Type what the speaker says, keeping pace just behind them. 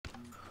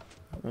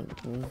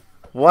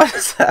What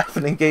is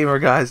happening, gamer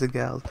guys and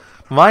gals?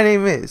 My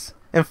name is,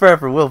 and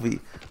forever will be,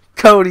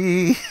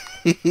 Codystorm.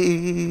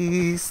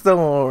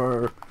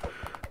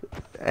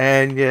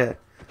 And yeah,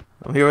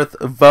 I'm here with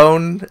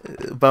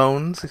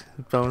Bones.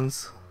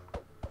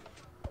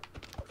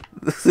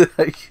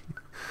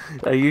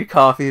 Are you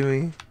copying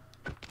me?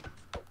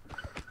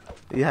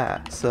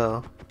 Yeah,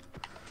 so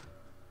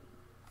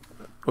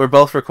we're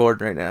both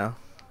recording right now.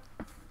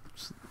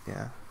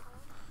 Yeah.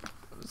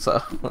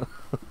 So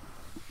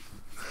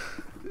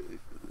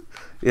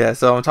yeah,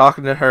 so I'm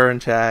talking to her in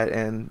chat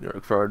and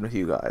recording with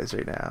you guys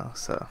right now.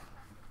 So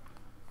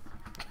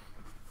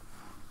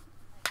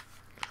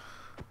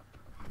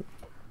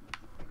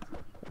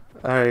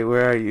alright,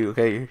 where are you?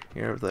 Okay,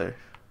 you're over there.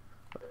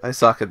 I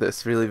suck at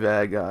this really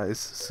bad, guys.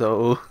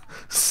 So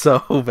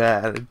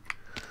bad.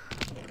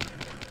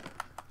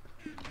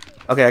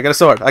 Okay, I got a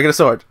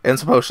sword. And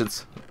some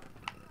potions.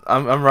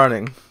 I'm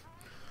running.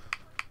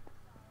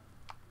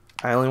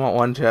 I only want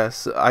one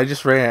chest. I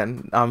just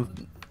ran.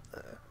 I'm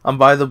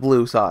by the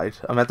blue side.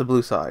 I'm at the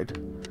blue side.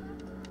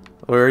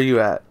 Where are you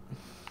at?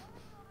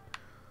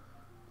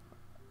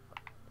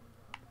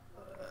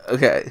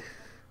 Okay.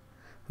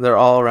 They're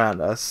all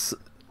around us.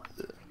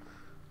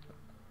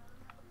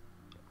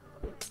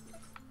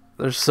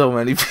 There's so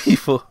many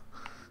people.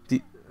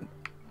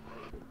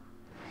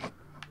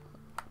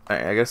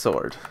 Alright, I got a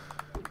sword.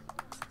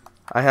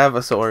 I have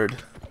a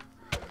sword.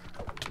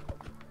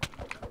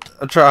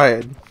 I'm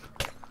trying.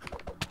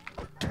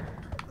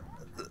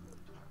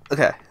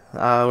 Okay.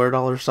 Where'd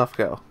all her stuff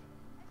go?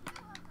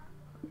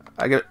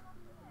 I get.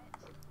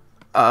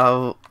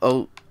 Oh.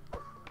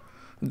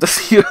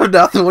 You have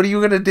nothing. What are you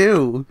gonna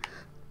do?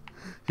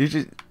 You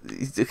just.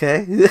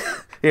 Okay.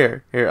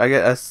 Here. I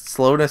get a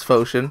slowness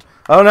potion.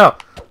 Oh no.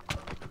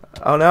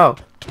 Oh no.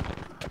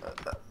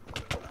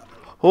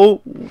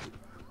 Oh.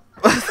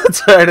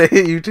 That's right. I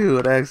hit you too.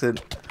 An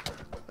accident.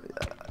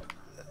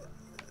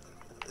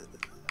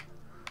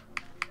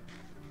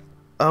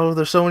 Oh,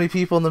 there's so many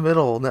people in the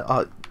middle.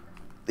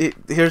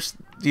 Here's.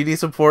 Do you need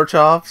some pork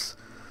chops?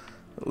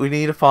 We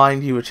need to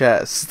find you a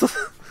chest.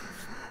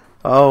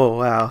 Oh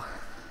wow.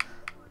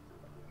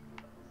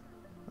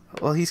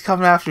 Well, he's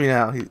coming after me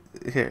now.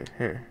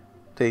 Here.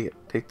 Take it.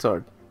 Take the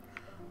sword.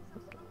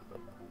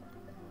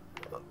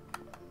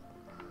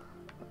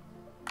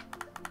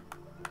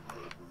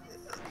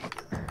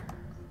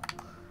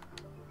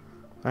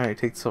 Alright,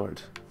 take the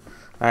sword.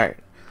 Alright.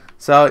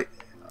 So,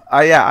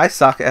 I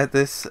suck at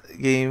this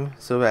game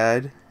so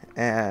bad,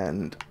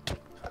 and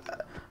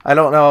I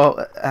don't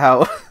know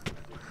how.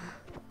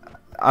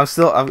 I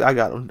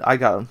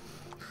got him.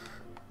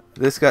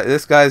 This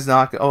guy's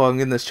not. Oh, I'm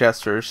getting this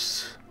chest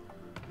first.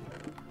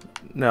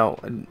 No,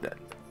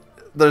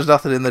 there's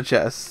nothing in the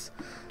chest.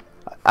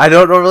 I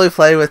don't normally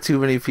play with too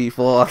many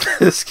people on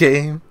this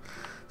game,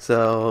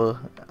 so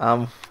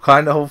I'm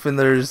kind of hoping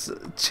there's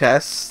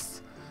chests.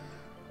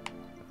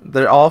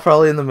 They're all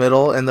probably in the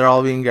middle, and they're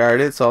all being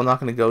guarded, so I'm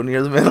not going to go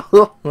near the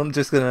middle. I'm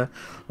just going to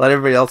let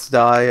everybody else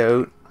die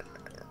out.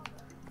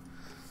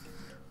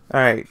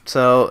 Alright,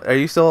 so are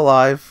you still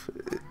alive?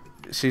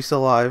 She's still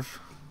alive.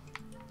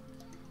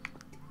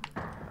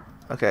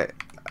 Okay.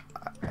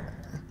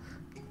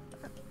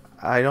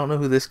 I don't know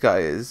who this guy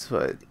is,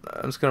 but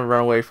I'm just going to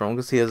run away from him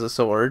because he has a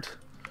sword.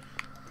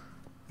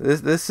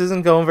 This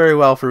isn't going very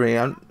well for me.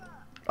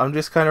 I'm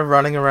just kind of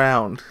running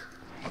around.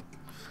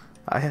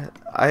 I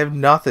have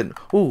nothing.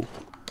 Ooh.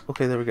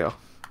 Okay, there we go.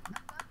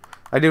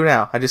 I do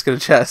now. I just get a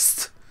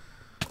chest.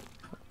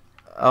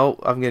 Oh,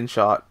 I'm getting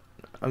shot.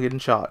 I'm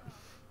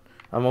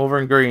over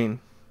in green.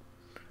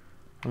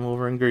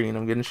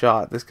 I'm getting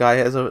shot. This guy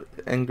has a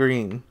in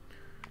green.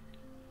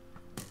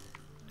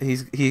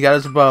 He got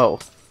his bow.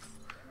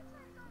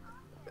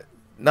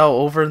 No,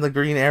 over in the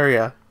green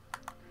area.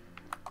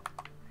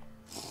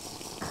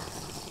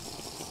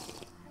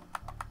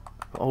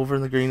 Over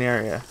in the green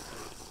area.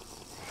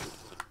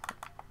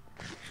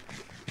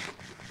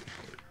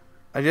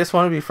 I just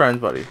want to be friends,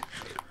 buddy.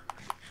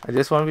 I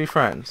just want to be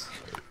friends.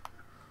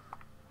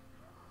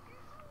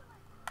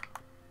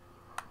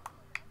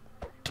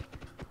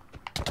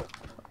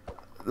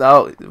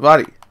 No,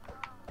 buddy.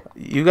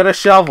 You got a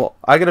shovel.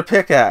 I got a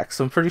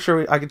pickaxe. I'm pretty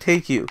sure I can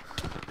take you.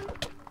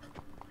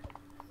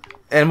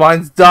 And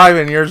mine's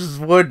diamond, yours is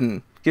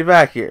wooden. Get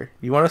back here.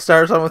 You want to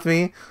start something with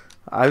me?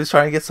 I was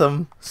trying to get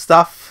some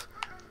stuff.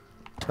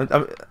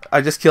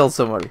 I just killed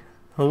somebody.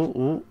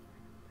 Ooh.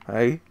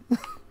 Hey.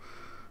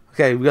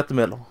 Okay, we got the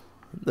middle.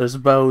 There's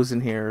bows in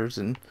here,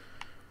 and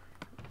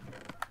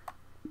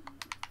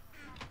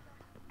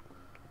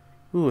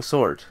ooh, a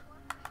sword.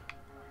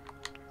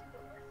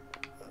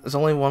 There's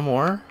only one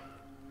more.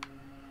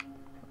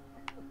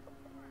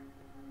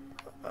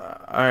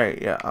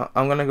 Alright, yeah,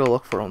 I'm gonna go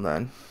look for him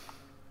then.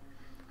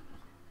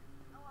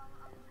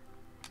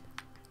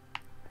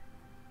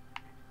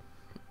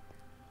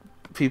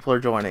 People are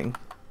joining.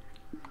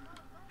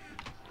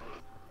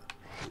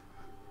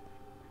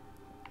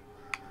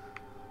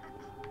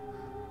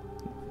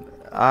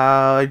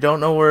 I don't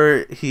know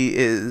where he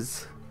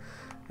is.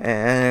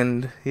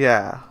 And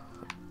yeah.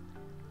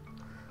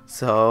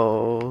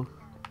 So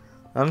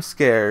I'm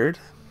scared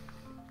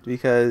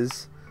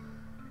because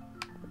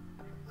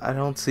I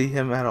don't see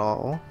him at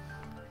all.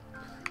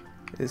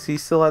 Is he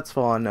still at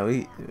spawn? No,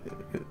 he...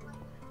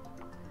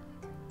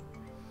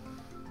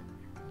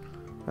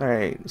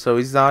 Alright, so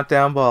he's not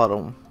down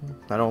bottom.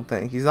 I don't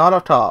think. He's not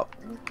up top.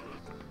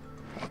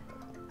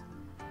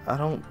 I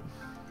don't...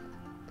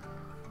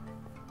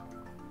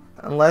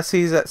 Unless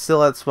he's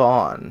still at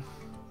spawn.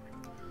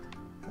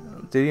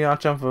 Did he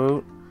not jump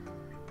out?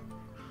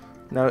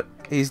 No,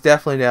 he's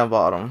definitely down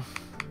bottom.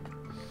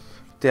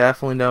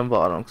 Definitely down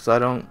bottom, because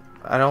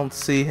I don't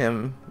see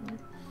him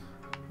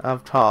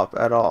up top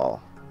at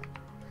all.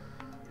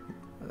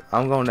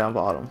 I'm going down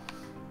bottom.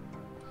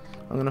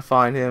 I'm gonna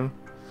find him.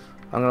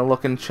 I'm gonna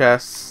look in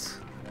chests.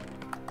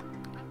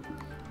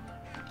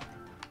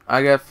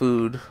 I got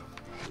food.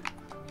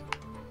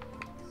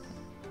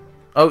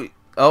 Oh,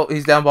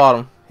 he's down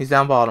bottom. He's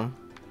down bottom.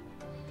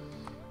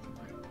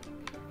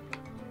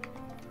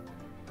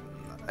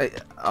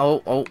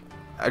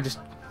 I just...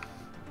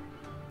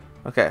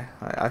 Okay,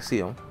 I see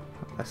him.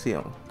 I see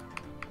him.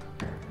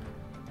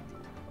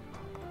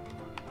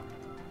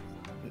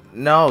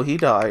 No, he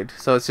died.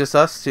 So it's just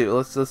us two.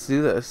 Let's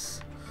do this.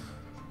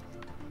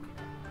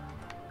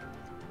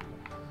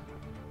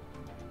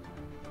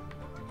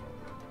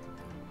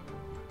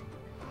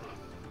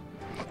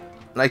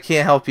 I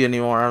can't help you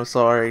anymore. I'm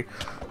sorry.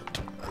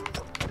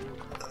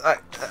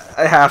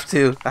 I have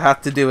to. I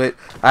have to do it.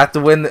 I have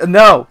to win.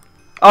 No.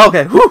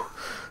 Okay. Whew.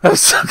 That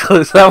was so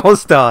close. I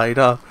almost died.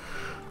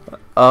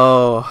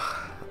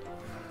 Oh.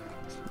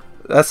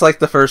 That's like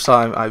the first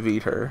time I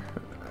beat her.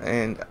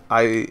 And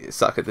I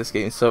suck at this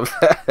game so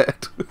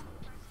bad.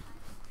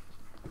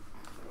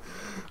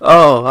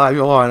 Oh, I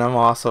won. I'm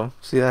awesome.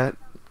 See that?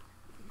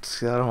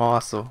 See that? I'm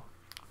awesome.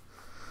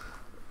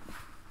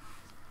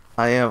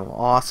 I am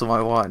awesome.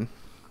 I won.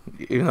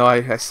 Even though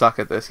I suck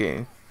at this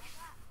game.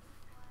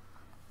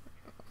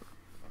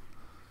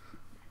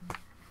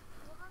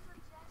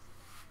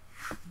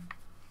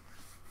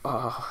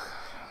 Oh.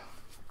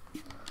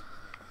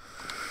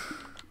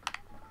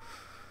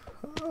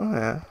 Oh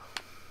yeah.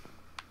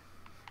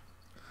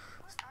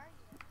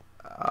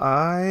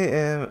 I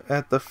am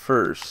at the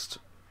first.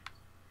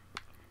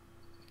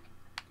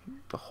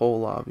 The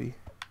whole lobby.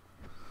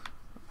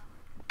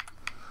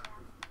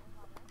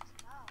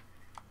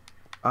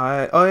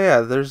 Oh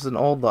yeah, there's an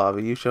old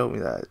lobby. You showed me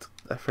that.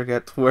 I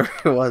forget where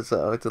it was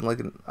though. It's in like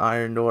an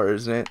iron door,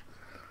 isn't it?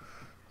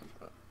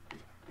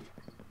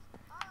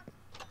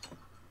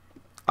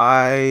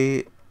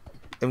 I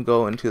am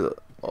going to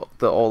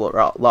the old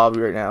lobby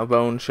right now.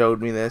 Bone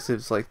showed me this.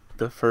 It's like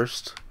the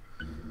first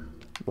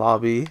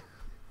lobby.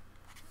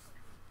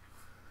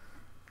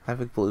 I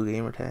have a blue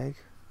gamer tag.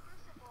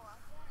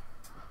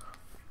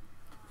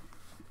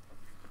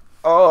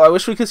 Oh, I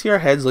wish we could see our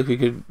heads like we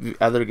could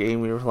other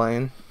game we were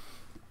playing.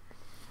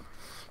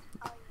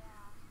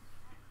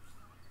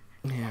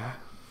 Yeah.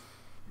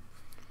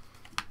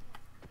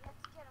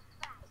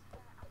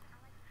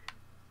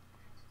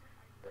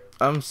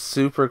 I'm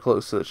super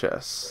close to the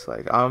chest.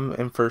 Like, I'm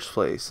in first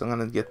place. I'm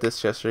gonna get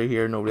this chest right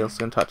here. Nobody else is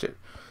gonna touch it.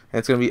 And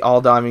it's gonna be all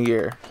diamond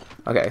gear.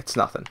 Okay, it's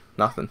nothing.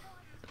 Nothing.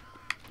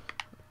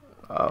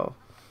 Oh.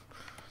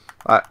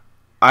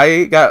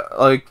 I got,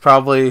 like,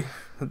 probably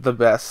the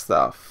best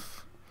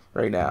stuff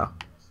right now.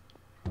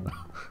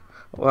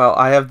 Well,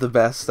 I have the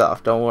best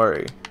stuff. Don't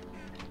worry.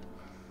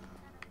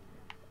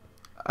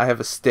 I have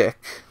a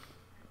stick.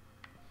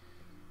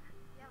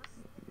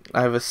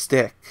 I have a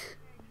stick.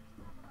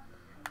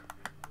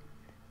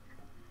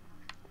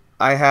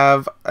 I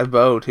have a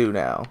bow too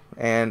now,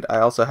 and I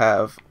also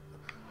have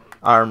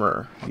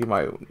armor you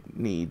might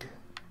need.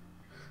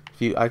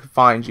 I can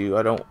find you.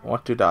 I don't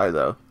want to die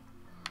though.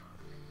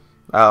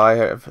 Oh,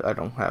 I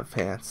don't have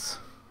pants.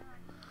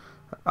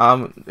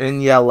 I'm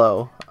in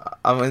yellow.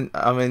 I'm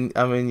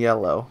in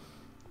yellow.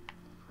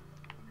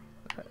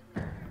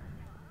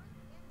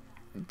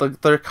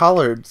 They're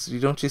colored.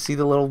 Don't you see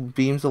the little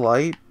beams of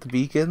light, the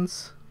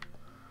beacons?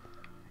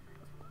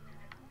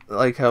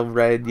 Like how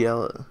red,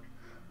 yellow.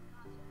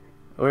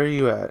 Where are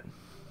you at?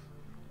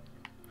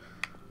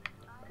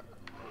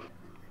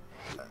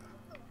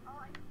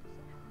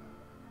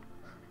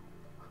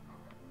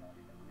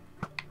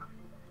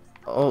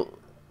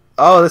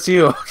 Oh, that's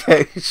you.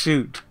 Okay,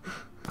 shoot.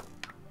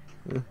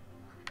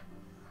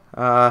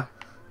 Yeah.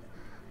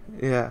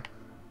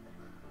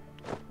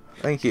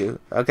 Thank you.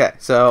 Okay,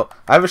 so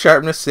I have a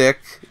sharpness stick,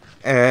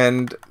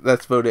 and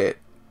that's about it.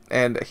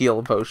 And a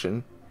heal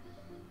potion.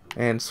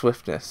 And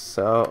swiftness,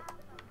 so...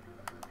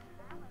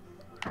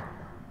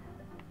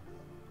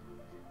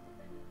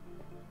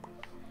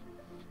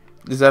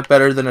 Is that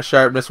better than a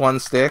sharpness 1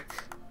 stick?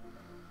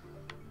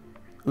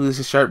 Ooh, this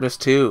is sharpness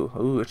 2.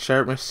 Ooh, it's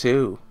sharpness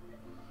 2.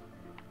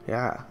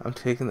 Yeah, I'm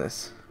taking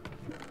this.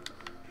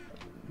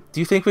 Do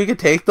you think we could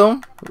take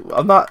them?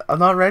 I'm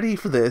not ready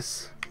for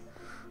this.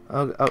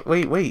 Oh,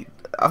 wait.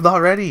 I'm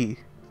not ready.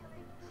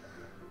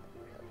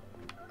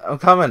 I'm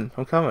coming.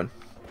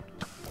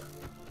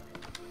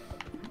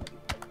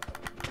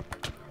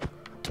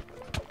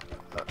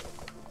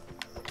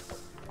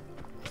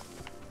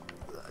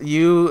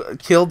 You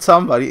killed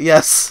somebody.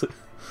 Yes.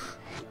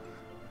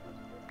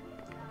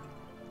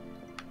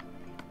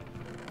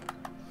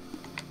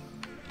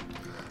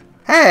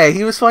 Hey,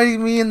 he was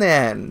fighting me in the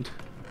end.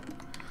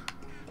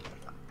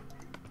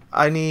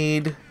 I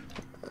need...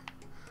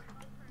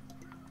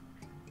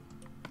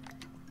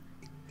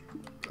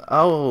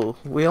 Oh,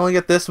 we only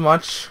get this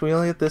much. We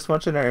only get this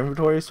much in our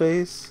inventory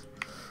space.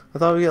 I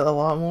thought we get a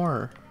lot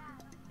more.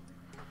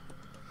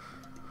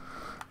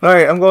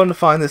 Alright, I'm going to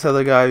find this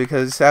other guy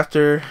because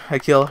after I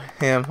kill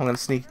him, I'm gonna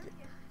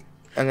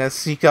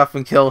sneak up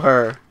and kill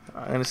her.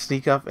 I'm gonna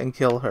sneak up and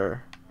kill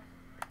her.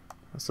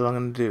 That's what I'm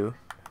gonna do.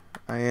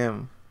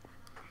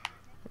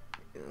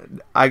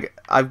 I've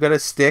got a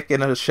stick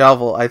and a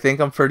shovel. I think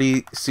I'm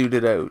pretty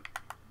suited out.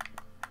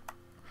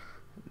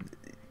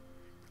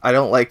 I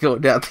don't like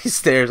going down these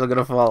stairs. I'm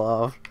gonna fall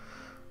off.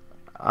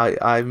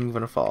 I'm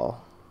gonna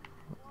fall.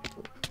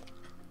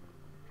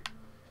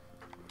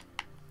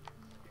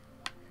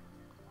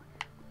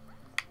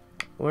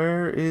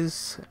 Where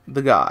is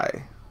the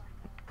guy?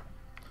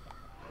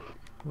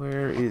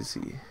 Where is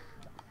he?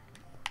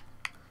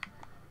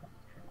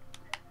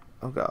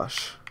 Oh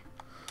gosh.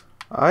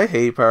 I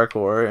hate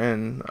parkour,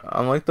 and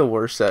I'm like the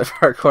worst at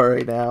parkour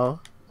right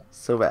now.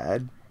 So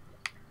bad.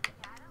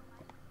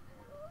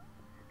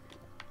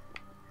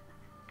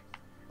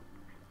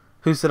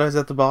 Who said I was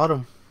at the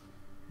bottom?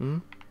 Hmm?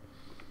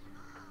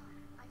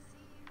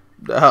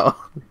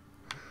 Oh.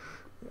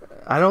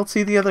 I don't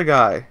see the other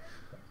guy.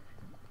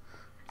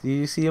 Do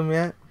you see him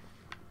yet?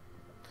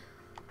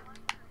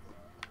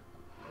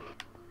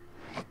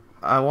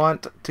 I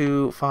want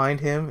to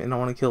find him, and I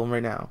want to kill him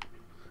right now.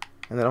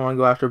 And then I want to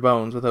go after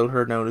Bones without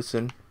her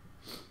noticing.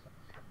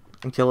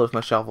 And kill it with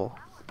my shovel.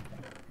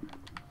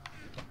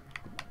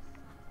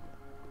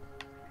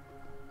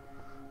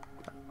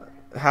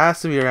 It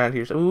has to be around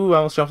here. Ooh, I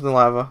almost jumped in the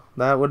lava.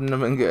 That wouldn't have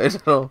been good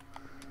at all.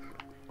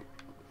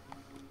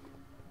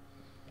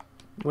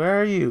 Where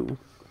are you?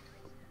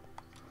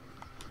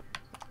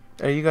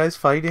 Are you guys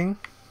fighting?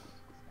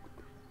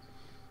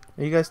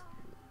 Are you guys...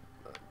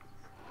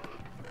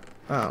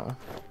 Oh.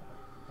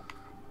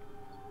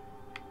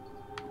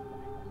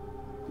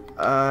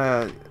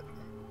 I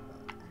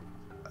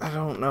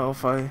don't know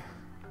if I...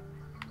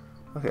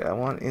 Okay, I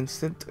want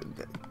instant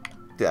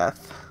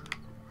death.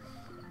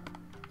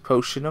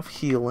 Potion of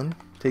healing.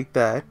 Take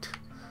that.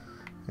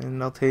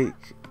 And I'll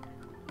take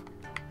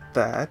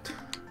that.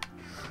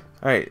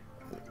 Alright.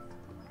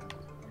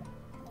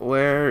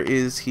 Where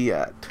is he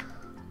at?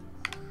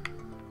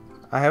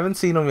 I haven't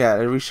seen him yet.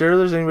 Are we sure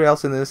there's anybody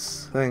else in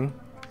this thing?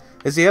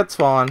 Is he at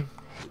spawn?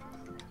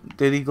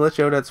 Did he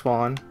glitch out at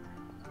spawn?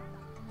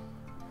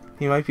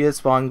 He might be at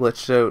spawn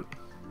glitched out.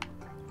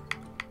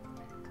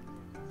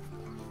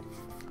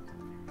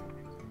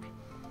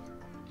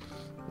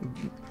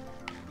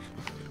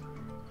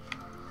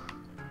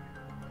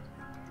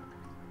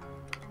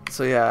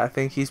 So yeah, I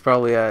think he's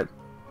probably at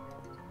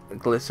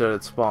glitched out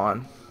at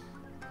spawn.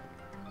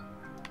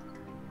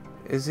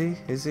 Is he?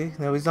 Is he?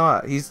 No, he's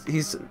not.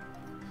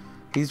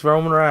 He's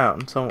roaming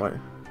around somewhere.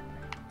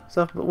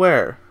 So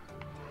where?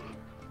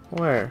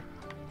 Where?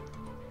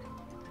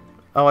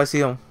 Oh, I see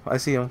him. I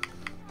see him.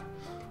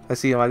 I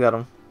see him. I got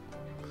him.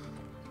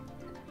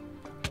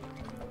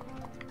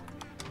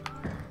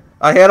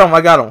 I hit him.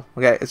 I got him.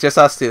 Okay, it's just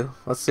us two.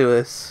 Let's do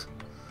this.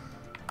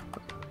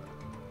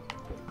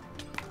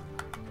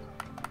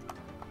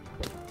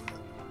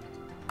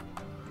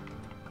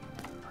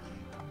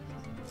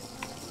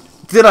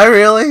 Did I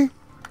really?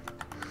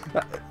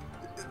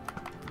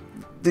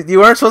 You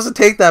weren't supposed to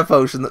take that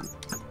potion.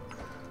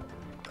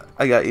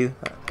 I got you.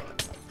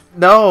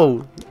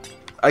 No!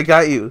 I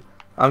got you.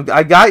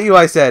 I got you,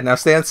 I said. Now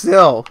stand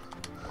still.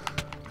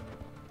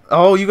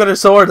 Oh, you got a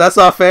sword. That's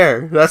not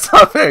fair. That's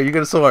not fair. You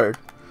got a sword.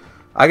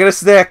 I got a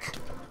stick.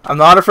 I'm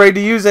not afraid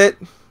to use it.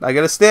 I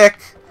got a stick.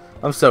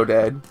 I'm so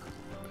dead.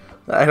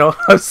 I don't...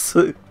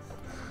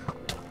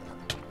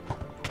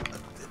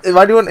 Am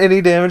I doing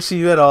any damage to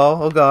you at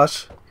all? Oh,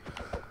 gosh.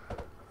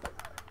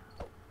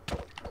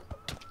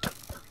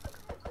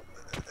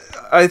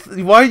 How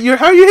are you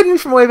hitting me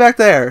from way back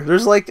there?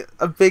 There's like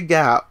a big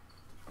gap.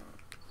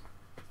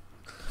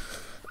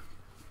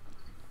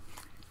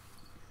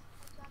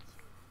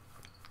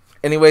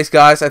 Anyways,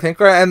 guys, I think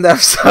we're gonna end the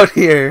episode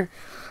here.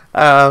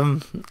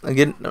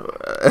 Again,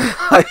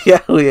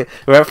 yeah, we're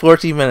at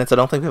 14 minutes. I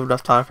don't think we have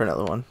enough time for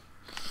another one.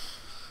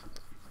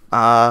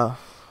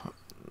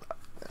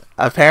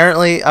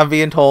 Apparently, I'm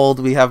being told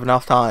we have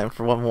enough time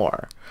for one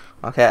more.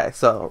 Okay,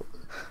 so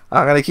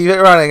I'm gonna keep it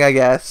running, I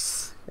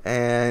guess,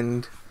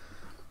 and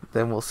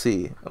then we'll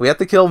see. We have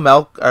to kill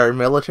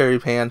Military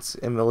Pants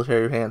and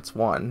Military Pants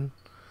 1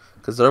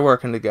 because they're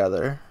working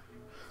together.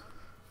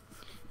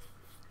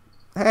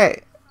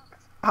 Hey,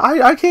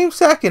 I came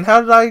second.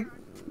 How did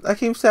I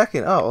came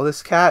second? Oh,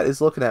 this cat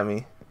is looking at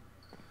me.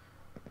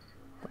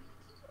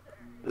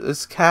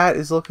 This cat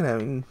is looking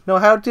at me. No,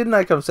 how didn't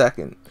I come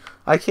second?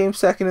 I came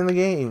second in the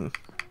game.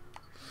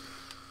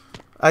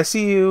 I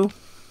see you.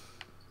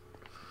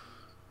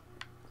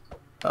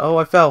 Oh,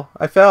 I fell.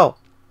 I fell.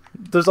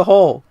 There's a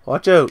hole.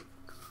 Watch out.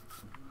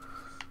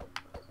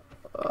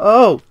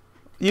 Oh,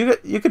 you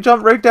could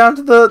jump right down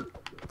to the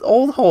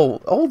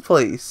old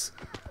place.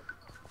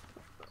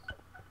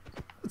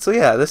 So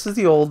yeah, this is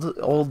the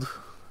old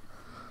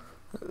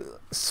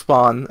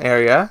spawn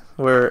area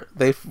where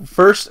they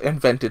first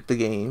invented the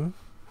game.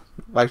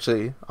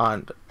 Actually,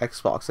 on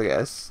Xbox, I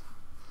guess.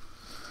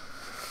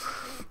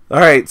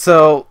 Alright,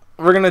 so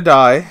we're gonna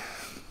die.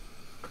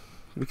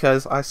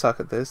 Because I suck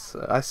at this.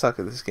 I suck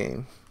at this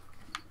game.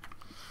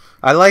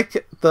 I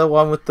like the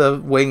one with the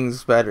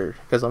wings better.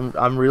 Because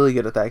I'm really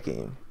good at that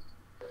game.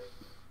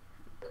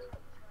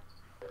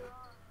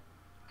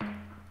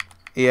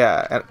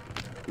 Yeah,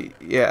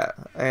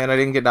 and I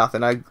didn't get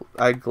nothing. I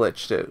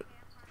glitched it.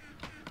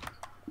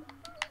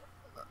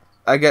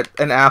 I get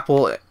an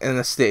apple and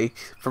a steak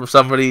from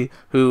somebody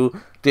who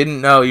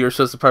didn't know you were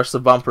supposed to press the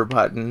bumper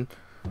button.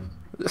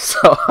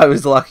 So I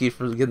was lucky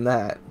for getting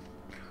that.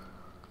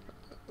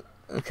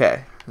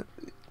 Okay.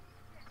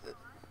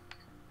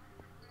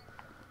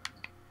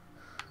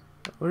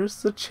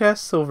 Where's the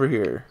chest over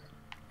here?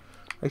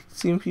 I've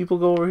seen people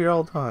go over here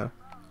all the time.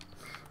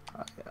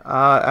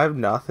 I have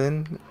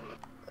nothing.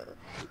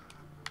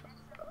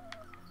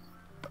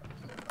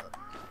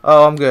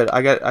 Oh, I'm good.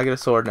 I get a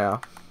sword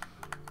now.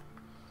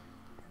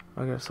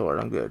 I got a sword.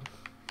 I'm good.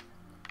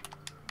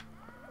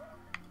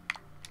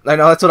 I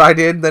know that's what I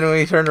did. Then when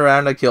he turned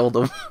around, I killed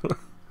him.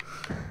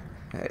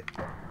 Okay.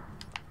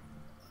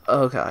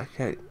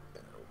 Okay.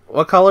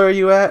 What color are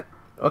you at?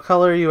 What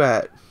color are you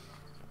at?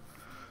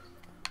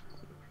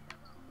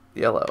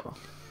 Yellow.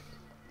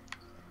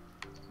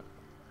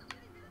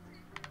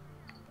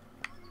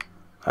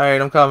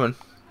 Alright, I'm coming.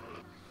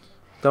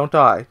 Don't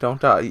die. Don't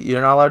die.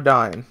 You're not allowed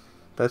dying.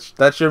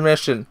 That's your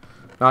mission.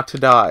 Not to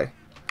die.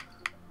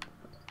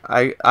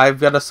 I've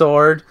got a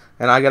sword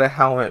and I got a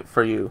helmet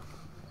for you.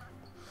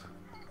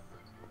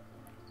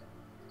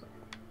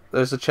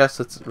 There's a chest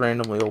that's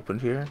randomly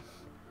opened here.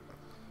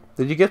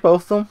 Did you get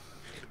both of them?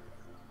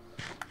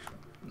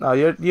 No,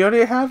 you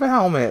already have a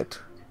helmet.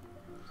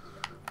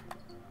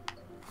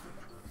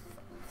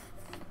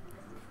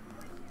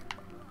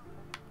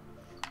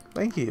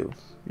 Thank you.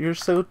 You're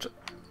so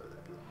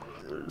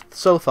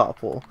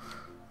thoughtful.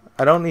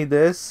 I don't need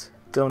this.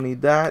 Don't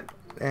need that.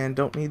 And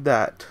don't need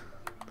that.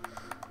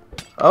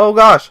 Oh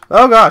gosh!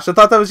 Oh gosh! I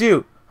thought that was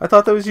you. I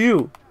thought that was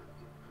you.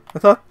 I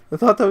thought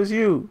that was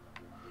you.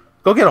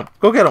 Go get him!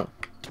 Go get him!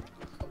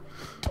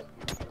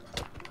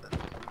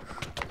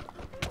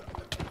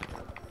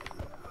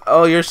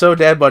 Oh, you're so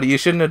dead, buddy. You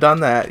shouldn't have done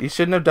that. You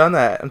shouldn't have done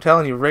that. I'm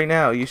telling you right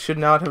now. You should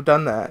not have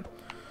done that.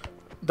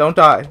 Don't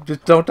die.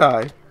 Just don't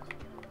die.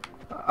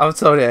 I'm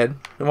so dead.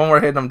 One more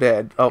hit and I'm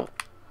dead. Oh,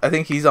 I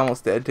think he's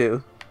almost dead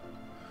too.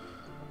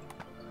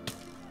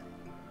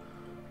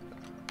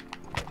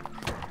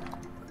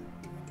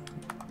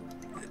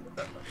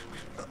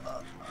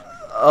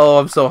 Oh,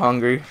 I'm so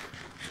hungry.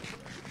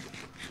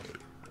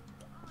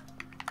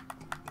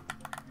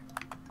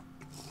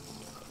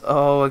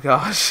 Oh my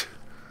gosh.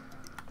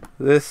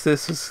 This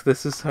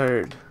is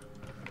hard.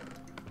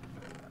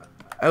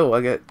 Oh,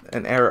 I get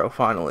an arrow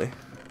finally.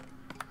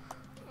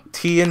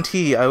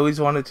 TNT. I always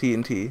wanted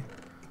TNT.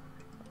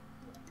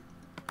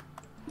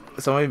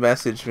 Somebody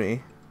messaged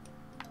me.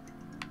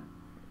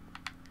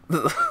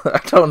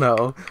 I don't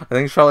know. I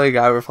think it's probably a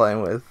guy we're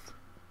playing with.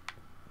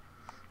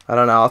 I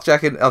don't know. I'll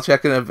check in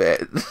a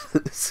bit.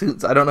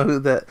 I don't know who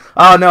that.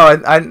 Oh no,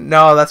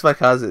 no, that's my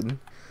cousin.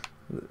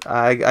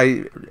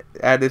 I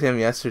added him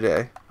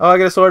yesterday. Oh, I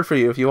got a sword for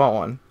you if you want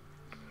one.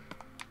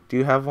 Do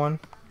you have one?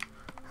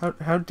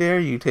 How dare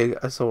you take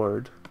a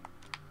sword?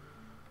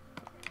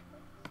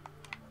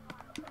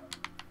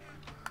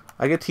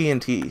 I get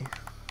TNT.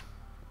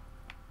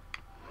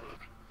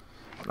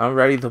 I'm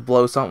ready to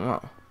blow something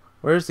up.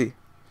 Where is he?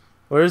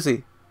 Where is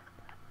he?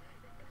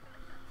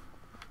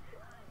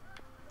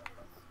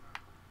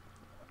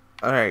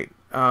 Alright,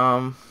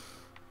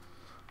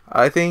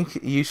 I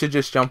think you should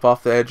just jump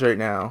off the edge right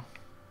now.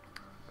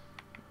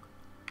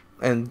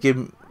 And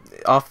give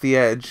off the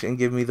edge and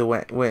give me the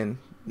win.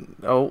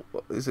 Oh,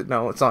 is it?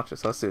 No, it's not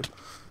just us two.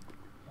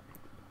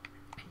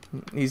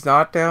 He's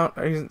not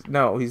down.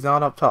 No, he's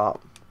not up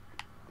top.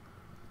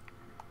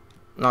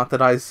 Not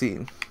that I've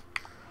seen.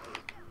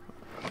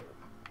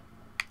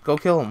 Go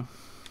kill him.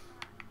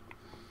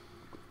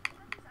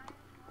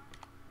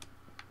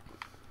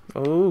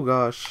 Oh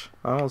gosh,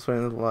 I almost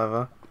went into the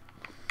lava.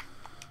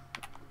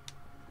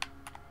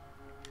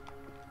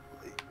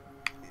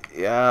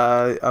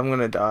 Yeah, I'm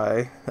gonna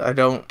die. I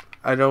don't.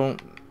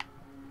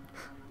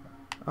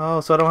 Oh,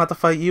 so I don't have to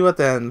fight you at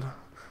the end.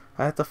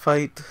 I have to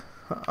fight.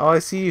 Oh, I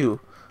see you.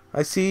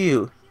 I see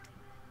you.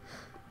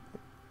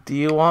 Do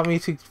you want me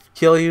to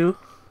kill you?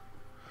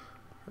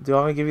 Do you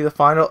want me to give you the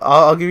final?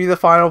 I'll give you the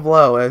final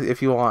blow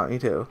if you want me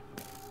to.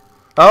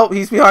 Oh,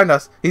 he's behind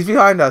us. He's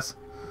behind us.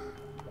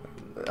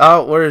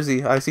 Oh, where is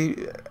he? I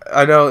see.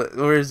 I know.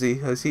 Where is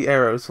he? I see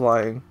arrows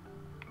flying.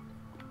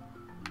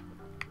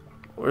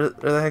 Where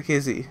the heck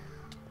is he?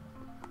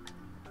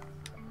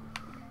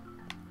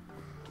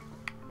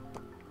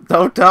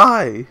 Don't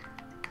die.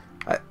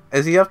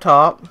 Is he up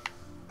top?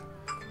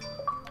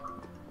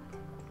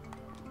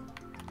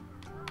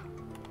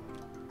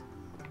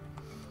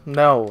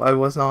 No, I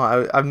was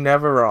not. I'm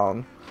never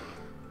wrong.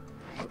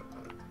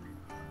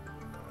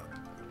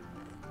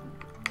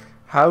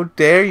 How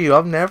dare you?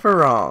 I'm never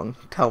wrong.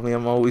 Tell me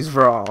I'm always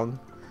wrong.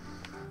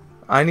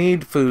 I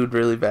need food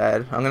really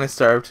bad. I'm gonna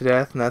starve to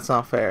death, and that's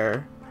not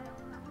fair.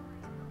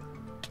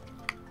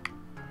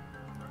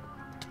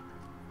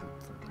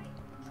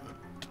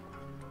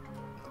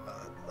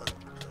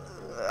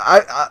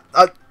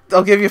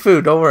 I'll give you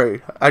food. Don't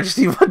worry. I just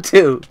need one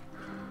too.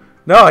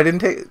 No, I didn't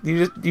take.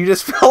 You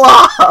just fell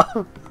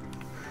off.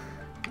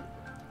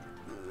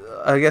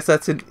 I guess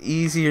that's an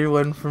easier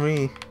one for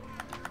me.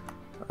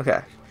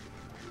 Okay.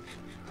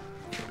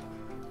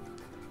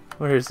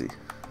 Where is he?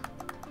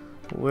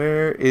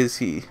 Where is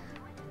he?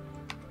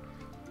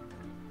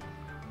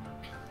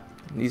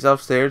 He's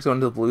upstairs going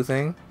to the blue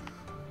thing.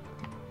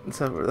 Is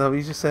that what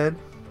you just said?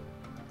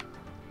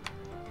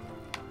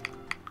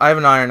 I have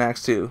an iron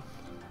axe too.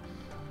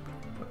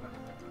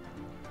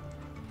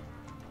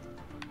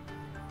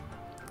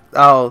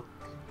 Oh,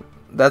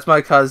 that's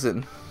my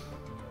cousin.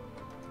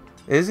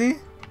 Is he?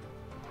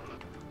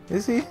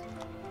 Is he?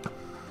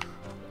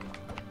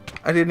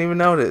 I didn't even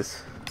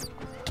notice.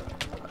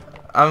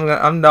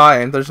 I'm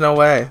dying. There's no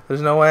way.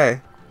 There's no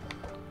way.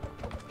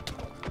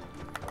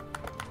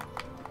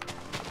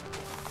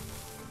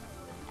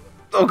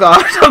 Oh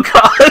god. Oh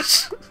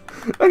gosh.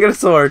 I got a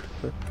sword.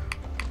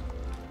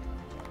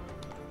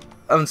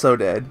 I'm so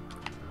dead.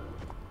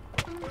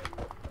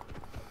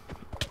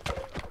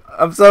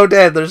 I'm so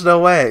dead. There's no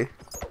way.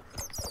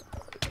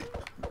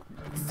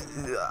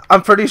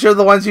 I'm pretty sure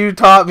the ones you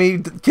taught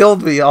me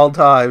killed me all the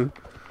time.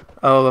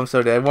 Oh, I'm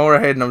so dead. One more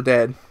hit and I'm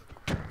dead.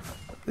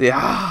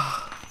 Yeah.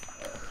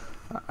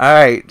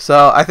 Alright,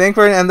 so I think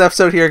we're going to end the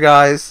episode here,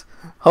 guys.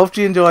 Hope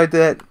you enjoyed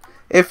it.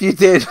 If you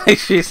did, make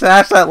sure you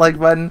smash that like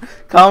button,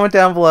 comment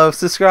down below,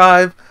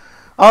 subscribe,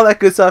 all that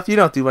good stuff. You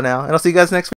don't do it now. And I'll see you guys next week.